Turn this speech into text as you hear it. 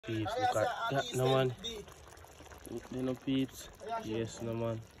Peeps, look at that, no man. You know, peeps? Yes, no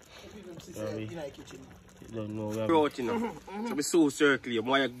man. You don't know where I'm you know. So be so circle you.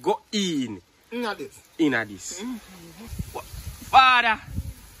 Why you go in? Inna this. Inna this. What? Father!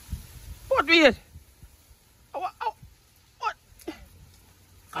 What weird? What?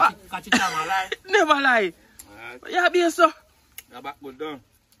 Catch it down, lie. Never lie. Yeah, be so. Your back good down.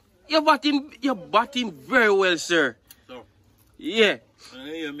 You bat him very well, sir. So. Yeah.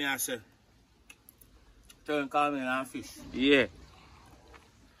 You hear me I say. Turn cornmeal and fish. Yeah.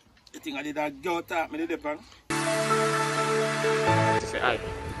 You think I did that girl talk me the depend? Say hi.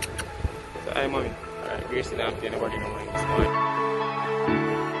 Say hi, mommy. Alright, Gracie don't pay anybody no mind.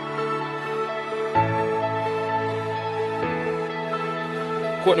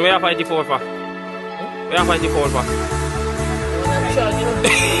 Courtney, where you fight the foul for? Where you fight the foul for?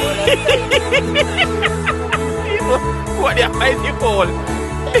 What do you fight the foul?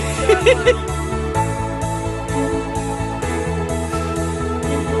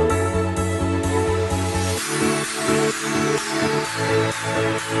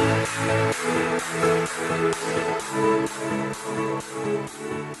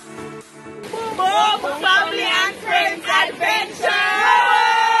 Family and friends adventure!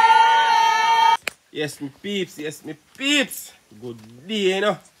 Yes, me peeps, Good day, you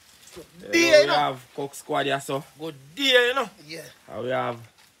know. Good day, you know. We have Cook Squad here, so. Good day, you know. Yeah. And we have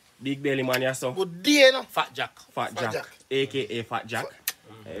Big Belly Man here, so. Good day, you know. Fat Jack, aka Fat Jack.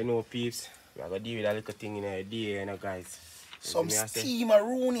 You know, peeps, we are going to deal with a little thing in a day, you know, guys. Some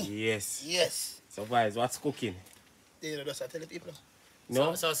steamer-rooney. Yes. Yes. So, guys, what's cooking? You know, just tell the people.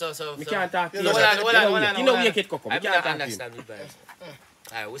 No? So. We can't talk to you. Hold on. You know we get cocoa. We can't talk to you. Understand me, guys.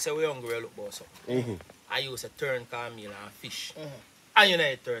 Alright, we say we hungry, look about something. I use a turn cornmeal and fish. And you know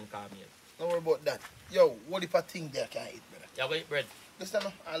a turn cornmeal. Don't worry about that. Yo, what if I think there can eat, brother? You have to eat bread. Listen,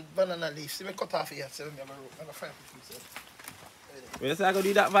 I'll banana leaf. See me cut off here. See me have a fry with myself. Where say I go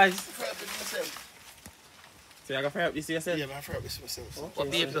do that, Vice? Fry up with myself. So you go fry up this yourself? Yeah, man, fry up with myself.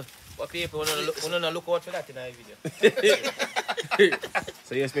 Okay. What people want to look out for that in our video?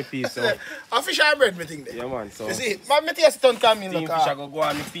 So yes, me peeps. So. A fish and bread, me think there. Yeah, man. So. You see, man, me taste don't come in. Team fish I go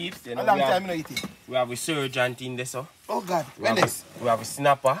on me peeps. You know, a long time I don't eat it. We have a surgeon in there, so. Oh God, We have a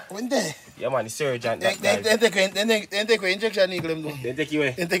snapper. when there? Yeah, man, the surgeon. They take away injection needle them though. They take you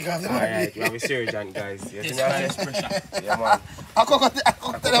away. They take off them. Alright, we have a surgeon, guys. You see me? Yeah, man. I cook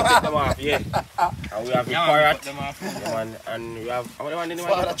them off, yeah. And we have a parrot. Yeah, man. And we have, how many one?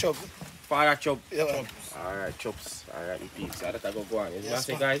 Father chop. Father chop. Yeah, man. Alright, chops. Alright, the peeps. So that I go on. You see what I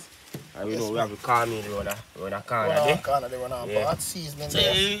say, guys? And we know we have a cornmeal round a corner there. They run out Yeah. part seasoning. So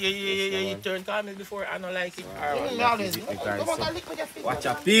you turn cornmeal before I don't like it. Alright, that is it, guys. So, watch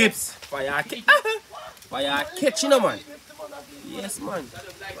your peeps. Fire catch, you know, man. Yes, man.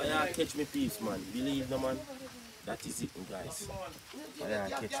 Fire catch me peeps, man. Believe, no, man. That is it, guys. Fire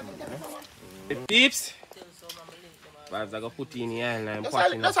catch me, you know. The peeps. Vibes I go put in the island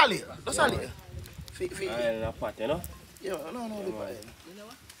pot, you know. That's all it. Island pot, you know. Yeah, no.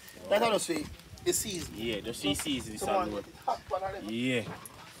 That's all say. The season. Yeah, just see season. Yeah.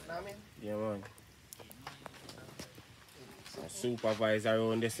 Yeah, man. So supervisor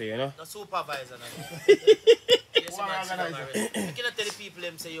around this, you know. No supervisor, no. You cannot tell the people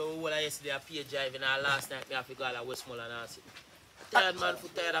them say, yo, what I yesterday I pay driving and last night me have to go to Westmoreland and sit. Tired man for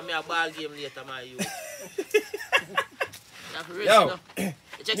tired and me a ball game later, my you. Yo. You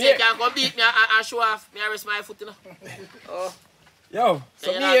check say you can go beat me and show off. Me rest my foot, you know. Oh. Yo,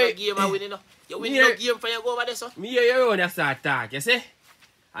 so you know game I win, you know. You win no game for you go over there, so. Me hear you on start talk, you see?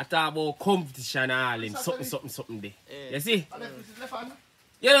 I talk about competition and all in something there. You see?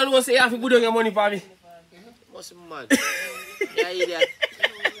 You don't know say you have to put on your money for me. Must be mad. Yeah, idiot.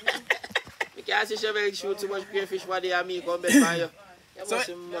 You can't see Chevelle shoot too much crayfish for the and me come back for you. You must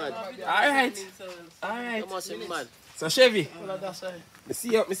be mad. Alright. You must be mad. So Chevy, I see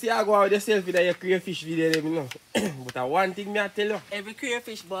you go out with yourself with your crayfish video, you know. But one thing I tell you. Every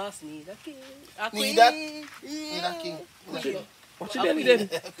crayfish boss need a king. A queen. Need that? Need a king. What's your belly then?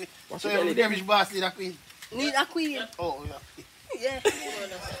 So every crayfish boss need a queen. Need a queen. Oh, yeah.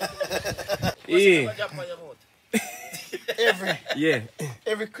 Yeah.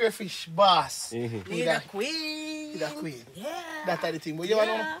 Every crayfish boss need a queen. Need a queen. Yeah. That's the thing. But you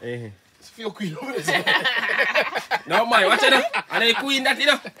know, it's for your queen over there. No man, watch it now. And I queen that, you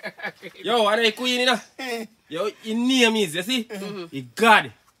know. Yo, and I queen, you know. Yo, your name is, you see? You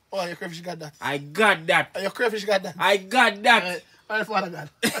God. Oh, your crayfish got that. I got that. Oh, your crayfish got that. I got that. My father got.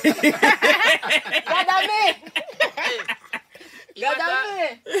 God me. God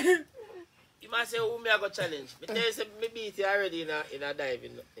me. man say, who me I go challenge? Me tell you, say, me beat you already in a dive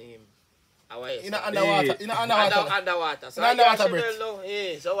in In underwater. In underwater. Underwater. So In underwater breath.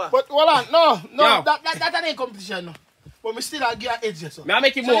 Yeah, so what? But hold on, no, Yo. that ain't competition, no. But me still give an edge, so. May I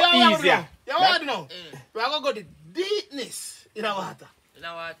make it more easier? You want to know? We are going to go the deepness in the water. In the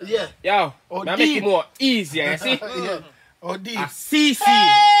water? Yeah. Yo, Oh, may I make deep. it more easier, you see? Yeah. Oh, deep. A CC.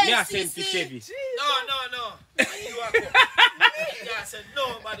 Me I send to Chevy. No. You are go. Yeah, I said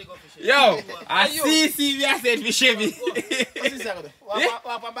nobody go fishing. Yo, a CC me I send to Chevy. What's this going to do?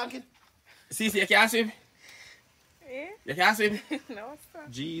 What banking? CC, you can't swim? Eh? You can't swim? No, sir.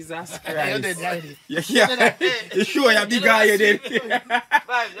 Jesus You're Christ. dead already. You can't. You sure you're big guy, you did.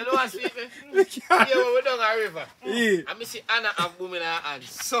 Five, you know what sweet me? Yeah, we down a river. Yeah. And me see Anna have boom in her hand.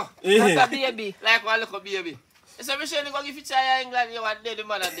 So, That's Yeah. a baby. like one little baby. So me say, go give you try England, you want dead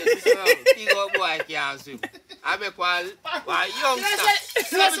man and dead. Big old boy can't swim. I make one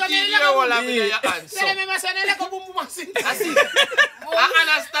youngster. 17-year-old have in your hand. So, I see.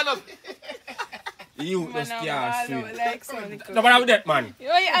 Anna stand up. You just can't swim. Like Sonny Coop. No matter with that, man. You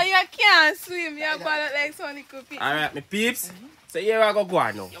can't swim. You're bad like Sonny Coop. Alright, my peeps. So here I go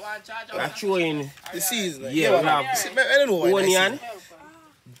on now. You want charge I'm throwing The season. Yeah, we have I don't know why. onion.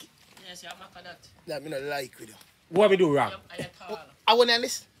 Yes, you have that. That me not like with you. What we do wrong? I want to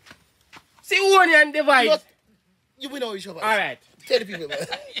list. See onion divide. You will know each other. Alright. Tell the people, man.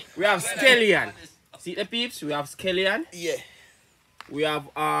 We have scallion. See the peeps? We have scallion. Yeah. We have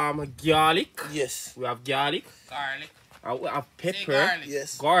garlic. Yes. We have garlic. Garlic. We have Say pepper. garlic.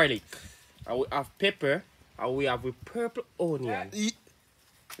 Yes. Garlic. We have pepper. And we have a purple onion.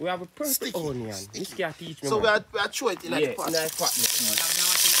 We have a purple Sticky. onion. Sticky. This can't teach me. So man. we are throw it in Yeah, like in pot. a pot, my peeps.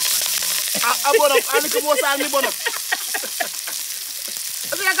 I burn up. I make a more time. I burn up. I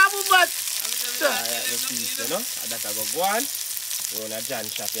think I got move back. Alright, my peeps, you know. And that I go on. We're on a John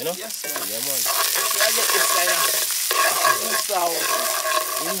shop, you know. Yes, sir. Yeah, man. So I get this guy now.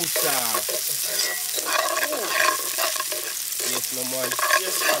 Usa. Yes, no man.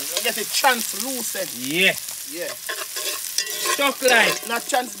 Yes, man. I get it translucent. Yeah. Yeah. Chocolate. Not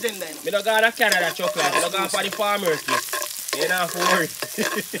transgender. Me don't go to Canada chocolate. Me don't go for the farmers kid. You don't have to worry.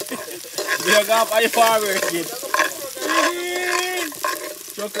 Me don't go for the farmers kid.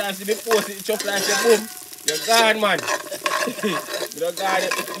 Chocolate, see me post it. Chocolate, say boom. You're gone, man. Me don't go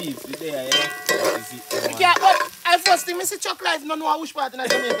at the peeps. You there, you know. You see, man. Yeah, but I first thing I say chocolate, no know which part in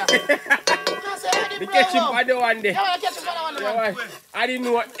Jamaica. I say, I The did ketchup on the one day. Yeah, I catch up on the Yeah, one. man. I didn't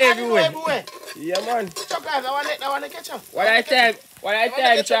know I didn't know everywhere. everywhere. Yeah, man. Chocolate, I want to catch up. What I tell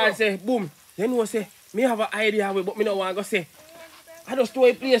get try you, and say, boom. You know, say, me have an idea of it, but me don't want to go say. I just throw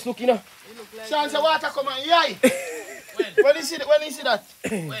a place look, you know. Sean say water come and yai. When you see that?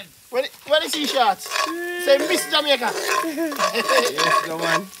 When you see shots, say Miss Jamaica. Yes, go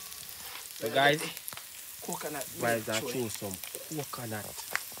on. So guys, Coconut. guys, I throw some coconut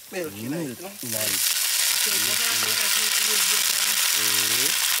Milk. milk in it.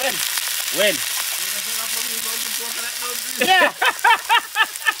 When? Yeah.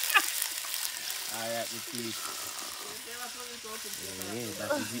 Alright, we please. Yeah, that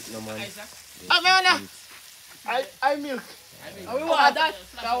is it, no man. I milk. We want that.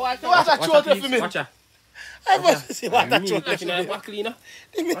 Water throat for me. Watch out. I must see water Me, throat if you know for what cleaner.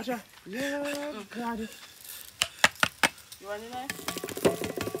 Watch out. Yeah, God. You want it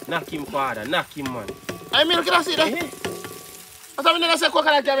nice? Knock him, father. Knock him, man. I milk, can I see that? Yeah. I thought I said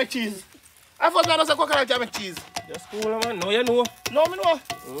coconut can make cheese. I thought I said coconut can make cheese. Just cool, man. No, you know. No, me know.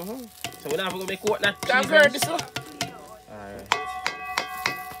 So we don't have to make coconut Can't cheese. gird man. this one. Alright.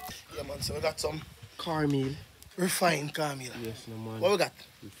 Yeah, man, so we got some Cornmeal. refined cornmeal. Yes, no man. What we got?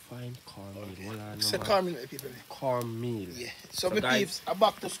 Refined cornmeal. Hold on, no Say man. cornmeal, people. Cornmeal. Yeah. So, So my guys- peeps, I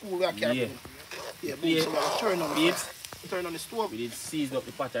back to school. We are carrying. Yeah. Yeah, boom. Yeah. So we turn on the Peeps. turn on the stove. We did season up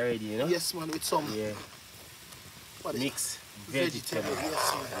the pot already, you know? Yes, man, with some Yeah. what is it? Mix Vegetable. vegetable.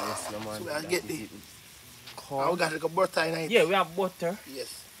 Yes, man. Yes, no man. So I That get is the- it. I we got like a butter in it. Yeah, we have butter. Yes.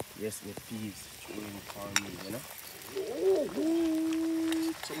 Yes, my peas. Chewing cornmeal, you know?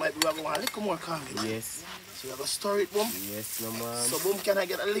 So might be we have to want a little more cornmeal. Yes. So we have to stir it, boom. Yes, no man. So boom, can I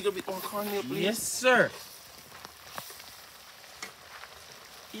get a little bit more cornmeal, please? Yes, sir.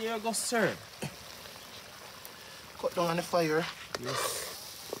 Here you go, sir. Cut down on the fire. Yes.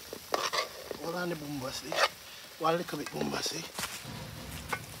 Hold on the bombastic. One little bit bombastic.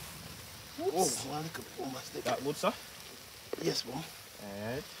 Oh, one little bit bombastic. That good, sir? Yes, boom.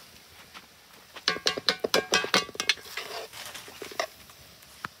 Alright.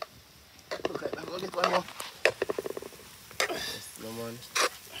 Look like that. Go get one more. Yes, no man.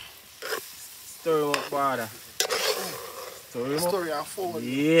 Stir him up, father. Stir him up. Story and forward.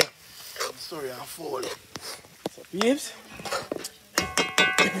 Yeah. story and fall. So peeps.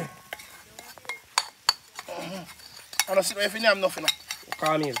 I don't see if you have nothing.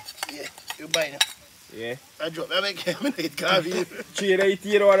 Cornmeal. Yeah, you buy it. Yeah. I drop. I make it cornmeal.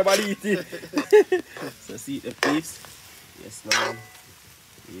 380 or about eat it. So see the peeps. Yes, man.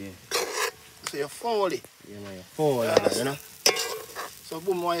 Yeah. So you fall it. Yeah, man. You fall, you know. So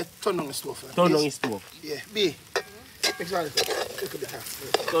boom, why you turn on the stove? Turn on the stove. Yeah, B. Exactly. Look at the half.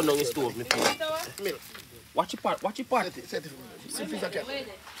 Turn on the stove, me peeps. Milk. Watch your pot. Watch your pot. Set it. Simple as I can.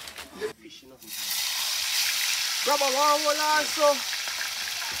 Fish, you know. Grab a one wall also.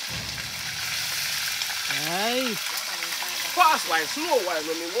 Aye. Fast wine, slow wine,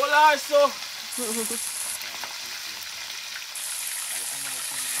 when me wall also.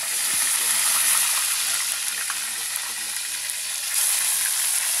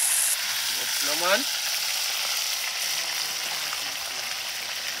 Yes, no man.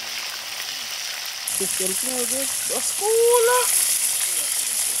 System play good. That's cool.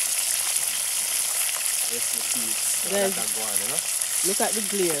 Yes, the teeth. Guys. That's go on, you know. Look at the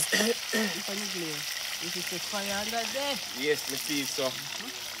glare. Look at the glare. This is the fire under there. Yes, me see so.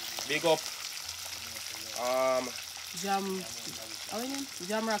 Big up.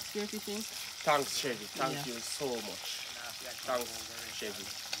 Jam rock spear fishing. Thanks, Chevy. Thank you so much. Thanks, Chevy.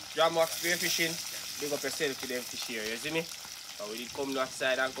 Jam rock spear fishing. Big up yourself to them fish here, you see me? So we did come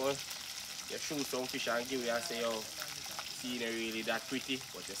outside and go. You shoot some fish and give it and say, yo, scenery really that pretty,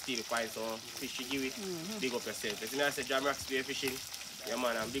 but you still find some fish to give it. Big up yourself. You see me, I say jam rock spear fishing. Yeah,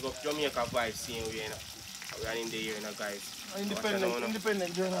 man, and big up Jamaica vibes seeing we, you know. We are in the year, you know, guys.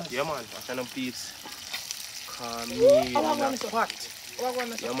 Independent journal. Yeah, man, watching them peeps. Cornmeal in a pot.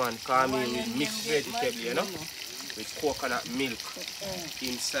 Yeah, man, cornmeal with mixed vegetable, you know, with coconut milk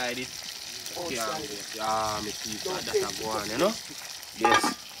inside it. Yeah, me peeps, that's a go on, you know. Yes.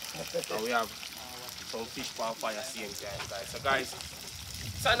 So we have some fish pan fire same time, guys. So, guys,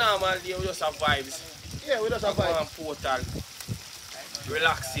 it's a normal day, we just have vibes. Yeah, we just have Come on, vibes. portal.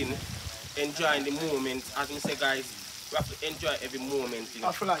 Relaxing, enjoying the moment. As I say, guys, we have to enjoy every moment. You know?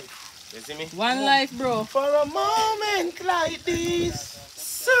 Of life. You see me? One life, bro. For a moment like this,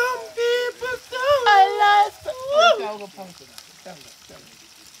 Some people don't. I like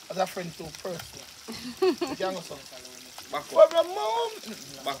as a friend to person. You can go some. Back For up, a moment.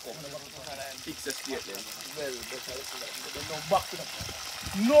 back up. Fix the state then. Very better. There's no backing up.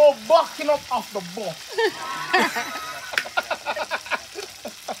 No backing up off the ball.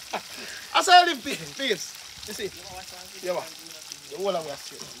 I saw you live peeps. You see? Yeah, man. The whole of us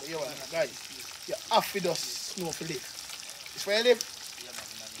here. Yeah, man. Guys, you have to just know for live. It's where you live,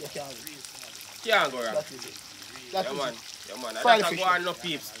 you can't live. Can't go wrong. That is it. That Yeah, is man. it. Yeah, man. Fry That's fish. go on no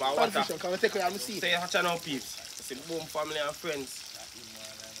peeps. But Fry what fish, can we take it and see? say watch no peeps. Say boom family and friends.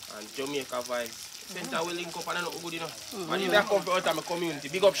 And Jamaica vibes. Center will link up and not good enough. And if I come out of my community,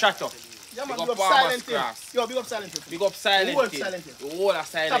 big up Shatter. Yeah, man. Big Big up up Farmers Silent Hill. Grass. Yo, big up Silent Hill. Big up Silent The whole Hill. Silent Hill. The whole of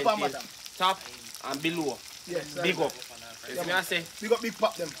Silent Top and Hill. bottom. Top and below. Yes. Big up. You see me I say? Big up Big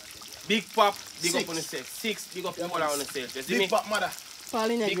Pop them. Big Pop, big Six. up on yourself. 6, big up Yeah, all man. on yourself. You see me? Big Pop mother.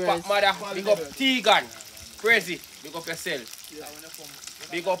 Pauline Big Negrez. Pop mother, Pauline big up Negrez. Tegan. Crazy, big up yourself.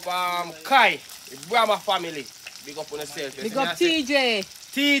 Big up Kai, the Brahma family. Big up on yourself. You Big see me I up say? TJ.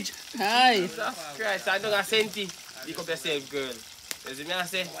 Tej. Hi. Jesus Christ, I don't have senti. Big up yourself, girl. You see me I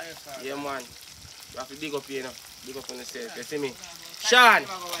say? Yeah, man. You have to big up you know. Big up on yourself. You see me? Sean,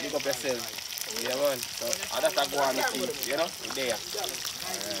 big up yourself. Yeah, man. So, that's a go on the team, you know? You're there.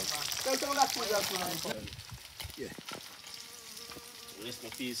 Yeah. Rest my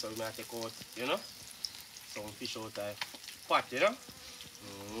piece, so we might take out, you know? Some fish out of pot, you know?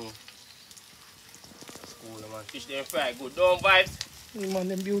 That's cool, man. Fish they fry good. Don't vibes. Man,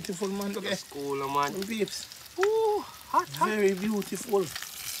 them beautiful, man. Look at That's cool, man. them babes. Ooh, hot. Very beautiful.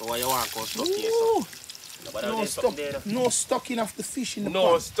 So what you want to stuck here, Ooh. so? Nobody No there, stuck, something there, no stocking of the fish in the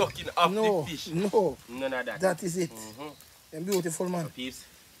no pot. stucking up No, the fish. no. None of that. That is it. Them beautiful, man. Peeps.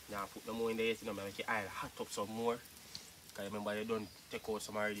 Now put no more in there, you know, make your oil hot up some more. Because remember you don't take out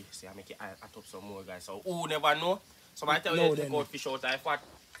some already. So I make your oil hot up some more, guys. So who never know? Somebody tell you No, to take then. out fish out of fat.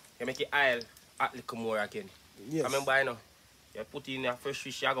 You make your oil hot little more again. Yes. Remember, you know, you put in your fresh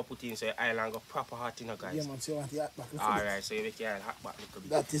fish, you go put in so your oil and go proper hot, you know, guys. Yeah, man. So you want the hot back. Look at it. Alright, so you make your oil hot back a little bit.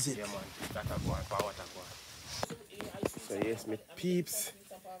 That is it. Yeah, man. That a go on, for water go on. So yes, my peeps.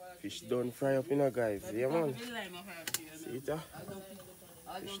 Fish done fry up, you know, guys. Yeah, man. See it,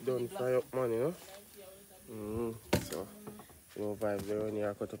 fish done fry up, man, you know. So, you know, vibes around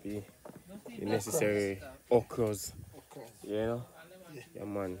here, cut up the necessary okras. You know? Yeah,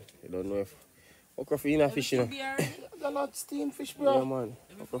 man. You don't know if Okra for in a fish, you know. They're not steamed fish, bro. Yeah, man.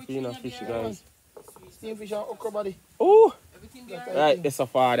 Okra for in a fish, guys. Steamed fish and okra body. Oh! Right, that's a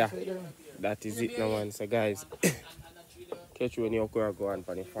father. That is it now, man. So, guys, catch you when your okra go on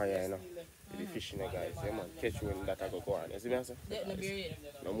for the fire, you know. With the fish, you know, guys. Yeah, man. Catch you when that go on. You see me, I say?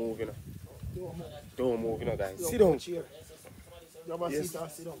 No move, you know. Don't move, you know, guys. Sit down. Yes.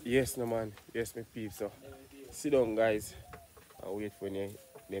 Sit down. Yes, no, man. Yes, my peeps. So, sit down, guys. And wait for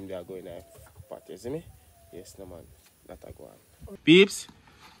them they are going to pot, you see me? Yes, no, man. That I go on. Peeps,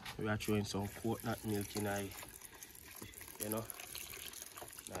 we are throwing some coconut milk in our, you know,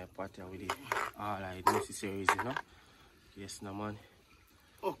 our pot with the all the necessaries, you know. Yes, no, man.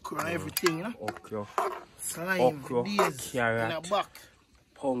 Okra and everything, you know. Okra. Slime, bees, carrot, in a back.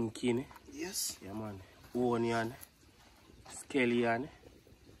 pumpkin. Yes. Yeah, man. Onion, scallion.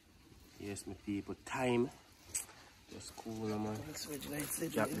 Yes, my people. Thyme. Just cool, man. Mixed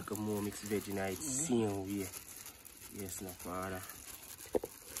veg, Drop like a more mixed veg night. Same way. Yes, no, father.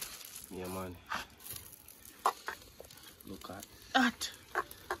 Yeah, man. Look at that.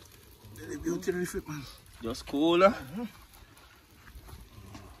 Very beautiful, man. Just cool, huh?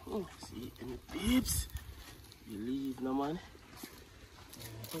 See, any babes? Believe, no, man.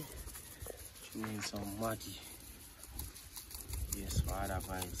 Throwing some Maggi. Yes, father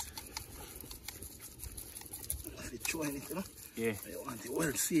vibes. If you throwing it, you know? Yeah. You want it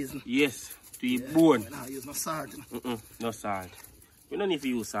well seasoned. Yes, to your bone. Nah, use no salt, you know? No salt. We don't need to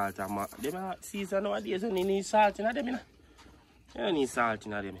use salt. Them are season nowadays, you need salt in them, you know? You don't need salt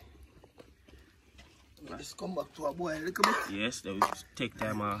in them. Just come back to a boil a little bit. Yes, they will take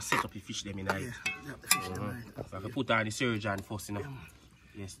time and set up the fish them in night. Yeah, the fish in the night. So I can put on the surgeon first, you know?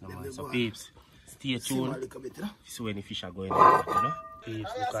 Yes, no, man. So, peeps, stay tuned. See when the fish are going out, you know?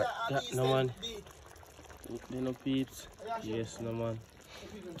 Peeps, look at that, no, man. Look there, no, peeps. Yes, no, man.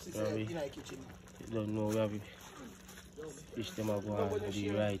 You don't know where we fish them are going to do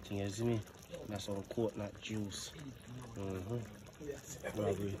the right thing, you see me? That's some coconut juice.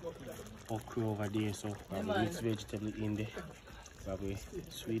 Probably okra over there, so probably mixed vegetable in there. Probably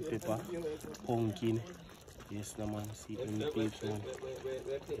sweet pepper, pumpkin. Yes, no, man. See it in the peeps, man.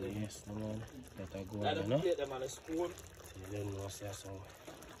 Yes, no, man. That I go on, you know? See, then we'll see some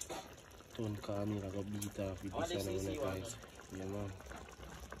ton cornmeal. I go beat off with this one, you know, guys. Yeah, man.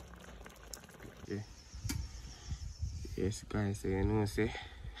 Okay. Yes, guys, so you know, say,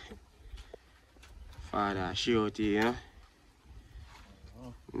 father, show to you, you know?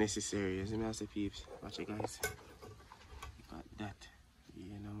 Necessary, you see me, I say, peeps. Watch it, guys. Look at that.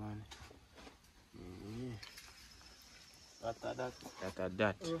 Yeah, no, man.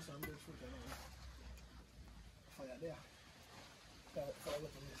 That.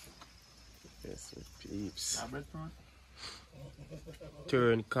 Yes, peeps.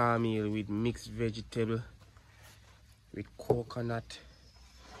 Turn cornmeal with mixed vegetable with coconut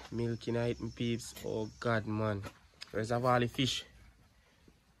milk in it, peeps. Oh God, man. Where's all the fish?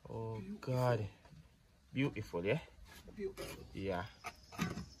 Oh God. Beautiful, yeah? Yeah.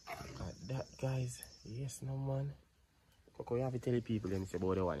 Look at that, guys. Yes, no, man. Coco, you have to tell the people them say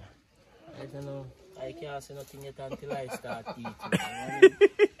about the one. I don't know. I can't say nothing yet until I start eating.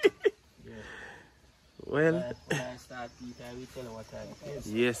 Yeah. Well, when I start eating, I will tell you what I taste.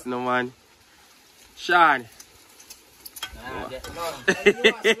 yes, no, man. Sean.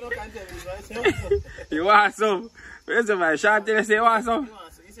 You want some? Where's the man? Sean tell us you want some?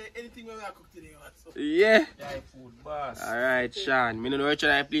 He said anything when I cook today, you want some? Yeah. Dry food, boss. Alright, Sean. I don't know which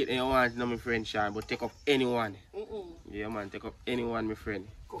one I plate and you want, no, my friend, Sean, but take up anyone. Yeah, man, take up anyone, my friend.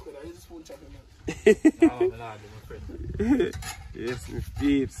 Coconut, use a spoon chopper, man. Oh, my friend. Yes, my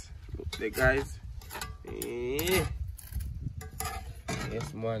peeps. Look there, guys. Yeah.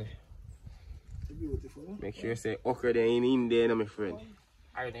 Yes, man. Beautiful. Make sure you say okra there in there, no, my friend.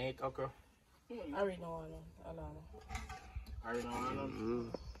 I don't eat okra. I already know. I don't know.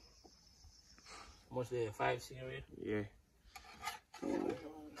 Mostly 5 cereal. Yeah.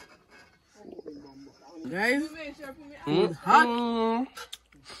 Guys, Hot.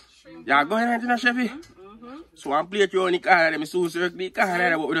 Yeah, go ahead and chefy. So I'm plate you on the car, them so circle the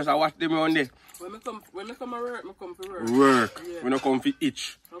car, but we just watch them on there. when I come to work, I come for work. Work. Yeah. We don't come for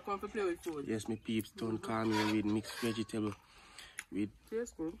itch. I come for play with food. Yes, my peeps, turn cornmeal with mixed vegetable. With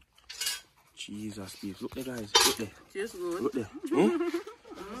Tastes good. Jesus, peeps. Look there, guys. Look there. Tastes good. Look there.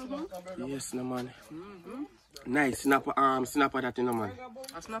 Yes, no, man. Nice snapper that, you know, man.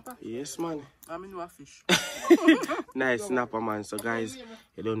 A snapper? Yes, man. I'm in a fish. Nice snapper, man. So, guys,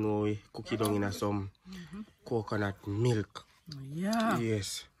 you don't know, we cook it down in some coconut milk. Yeah.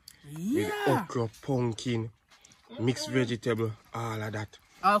 Yes. With okra, pumpkin, mixed vegetable, all of that.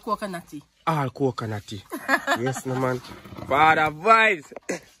 All coconutty. all coconutty. Yes, no man. Father vibes.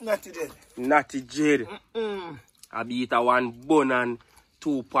 Natty dead. Natty jade. I be eat a 1 bun and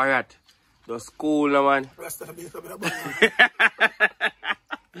 2 parrot. Just cool, no man.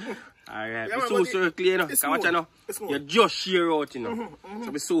 Alright, be so circle, you know. Come watch you know. You just share out, you know.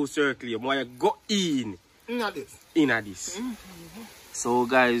 So be so circle, you want you go in. In this. So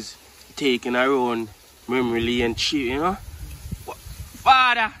guys, taking around memory lane cheap, you know.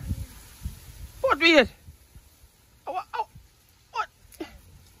 Father, what wait? What?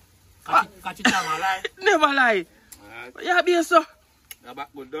 Catch it down, lie. Never lie. Yeah, be so. Your back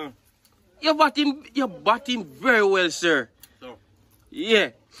go down. You bat him very well, sir. So, Yeah.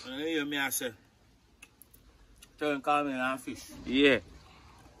 you hear me I say, turn cornmeal and fish. Yeah.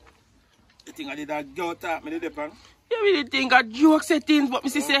 You think I did that girl talk me the pan? You really think I joke settings, but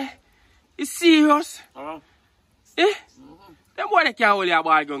Mr. say, it's serious. Eh? Them boy they can't hold your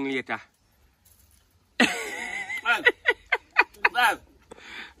ball gun later. Five.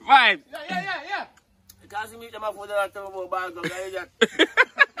 Five. Yeah. Because you meet them food and tell me about ball gun, I just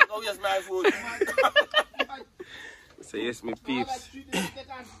go use my food. So yes, me peeps.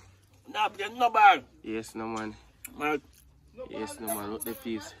 Nah, but no ball. Yes, no man. Man, Yes, no man, with the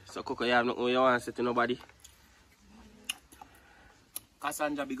peeps. So Coco, you have nothing you want to say to nobody?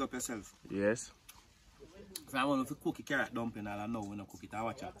 Cassandra, big up yourself. Yes. If I want to cook a carrot dumpling, I know when I cook it, I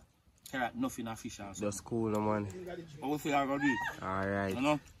watch it. Carrot, nothing a fish or something. That's cool, no man. But we feel I go do it. Alright. You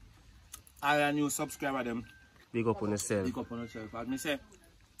know? I a new subscriber them. Big up on yourself. Big up on yourself. As me say,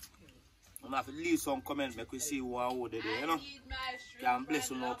 I'm have to leave some comment make we see what they do, you know? Can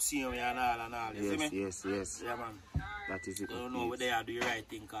bless you up, see you and all. You see me? Yes. Yeah, man. That is it. I don't know whether they are doing the right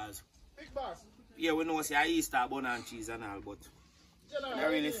thing, cause yeah, we know say I Easter bun and cheese and all, but I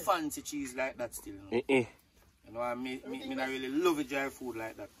really fancy cheese like that still. You know, you know I not really love it dry food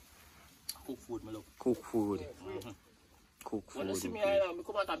like that. Cook food, me love. Cook food. Cook When you see food. me, I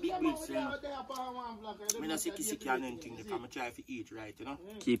come out a big bills, you know. I not sick and anything, because I try to eat right, you know.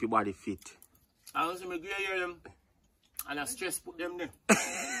 Keep your body fit. I don't see me grey hair them, and I stress put them there.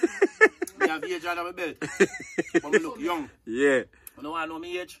 I have age under my belt, but I look young. Yeah. You know why I know my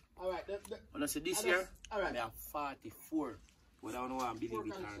age? Alright, When I say this year, I am 44. But I don't know why I believe it or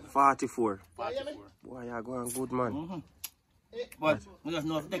not. 44. 44. Boy, you're going good, man. But I just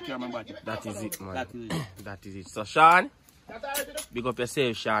know to take care of my body. That is it, man. That is it. That is it. So, Sean, big up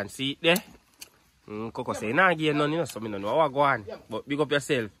yourself, Sean. See it there? Coco say, nah, give none, you know, so I don't know what go on. But big up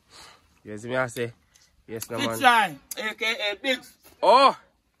yourself. You see me, I say? Yes, no, man. Big Sean, a.k.a. Biggs. Oh!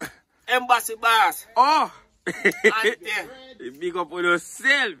 Embassy Boss. Oh! And there. Big up on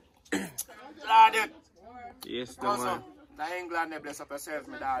yourself. Lord, Yes, no, also, man. the England, they bless up yourself,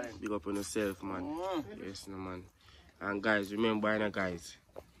 my darling. Big up on yourself, man. Yes, no, man. And guys, remember, you know, guys,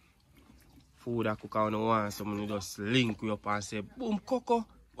 food I cook on the one, someone just link you up and say, boom, Coco,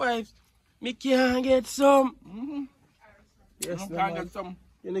 wife, me can get some. Yes, no, man. Get some.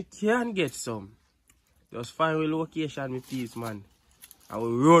 You can get some. Just find a location, me peace, man. I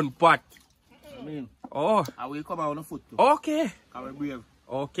will run pot. I mean, Oh, I will come out on the foot too. okay. I will brave.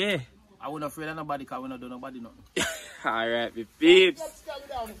 Okay. I won't afraid of nobody because we don't do nobody nothing. Alright, me peeps.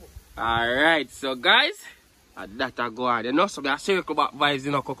 Alright, so guys, that I go on. You know, so I circle back vibes,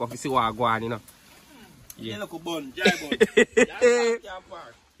 you know, Coco, if you see what I go on, you know. Yeah, look a bun, dry bun.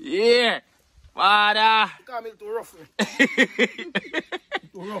 Yeah. Father. Cornmeal too rough.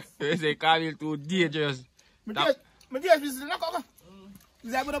 Too rough. They say Cornmeal too dangerous. My dear, this is not Coco.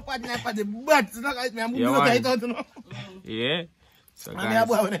 This is a partner for the butt. It's not like me. I'm Yeah, going to man. eat out, you know. Yeah. So I'm guys.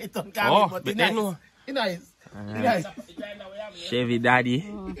 going to eat out Cornmeal, Oh, but but it's they nice. know. It's nice. Alright. Chevy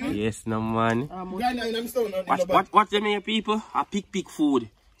Daddy. Yes, no man. What them here, people? A pick food.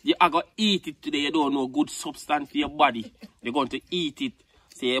 You are going to eat it today. You don't know good substance for your body. You're going to eat it.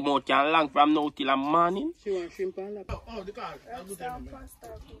 Say your mouth can long from now till the morning. She want shrimp and lobster. Oh, the car.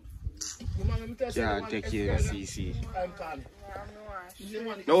 Can't take care of CC. I'm calm.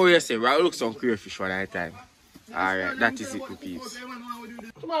 No worry, say, we'll look some crayfish one at a time. Alright, that is it, peeps.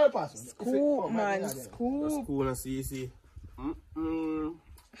 Tomorrow pass. Scoop, man. Scoop. Cool and CC.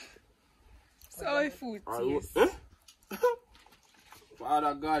 Soy food taste.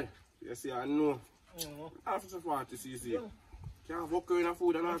 Father God, you see, I know. After 40 CC. Can't walk in a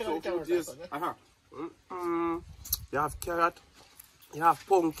food and also food taste. You have carrot. You have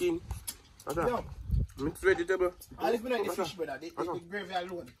pumpkin. Mixed vegetable. I live in the fish, brother. The gravy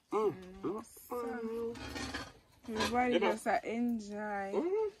alone. Everybody just enjoy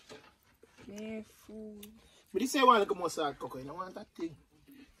their food. But this say one like more salt, Coco. You don't want that thing.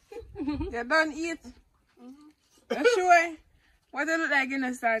 You done eat? You sure? What do you look like you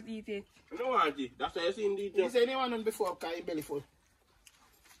gonna start eating? I don't want it. That's why you see him eat. You say anyone on before because he belly full.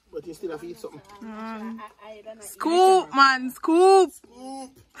 But you still have to eat something. Scoop, man, scoop.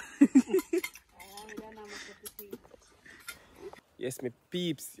 Yes, my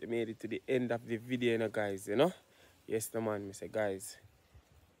peeps, you made it to the end of the video, you know, guys, you know? Yes, the man, I say, guys,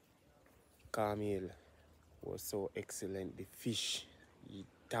 cornmeal was so excellent. The fish,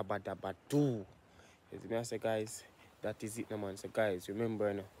 daba daba do. Yes, I say, guys, that is it, no man. So, guys, remember,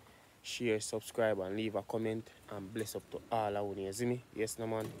 you know, share, subscribe, and leave a comment, and bless up to all our own, you see me? Yes, no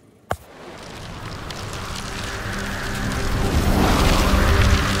man.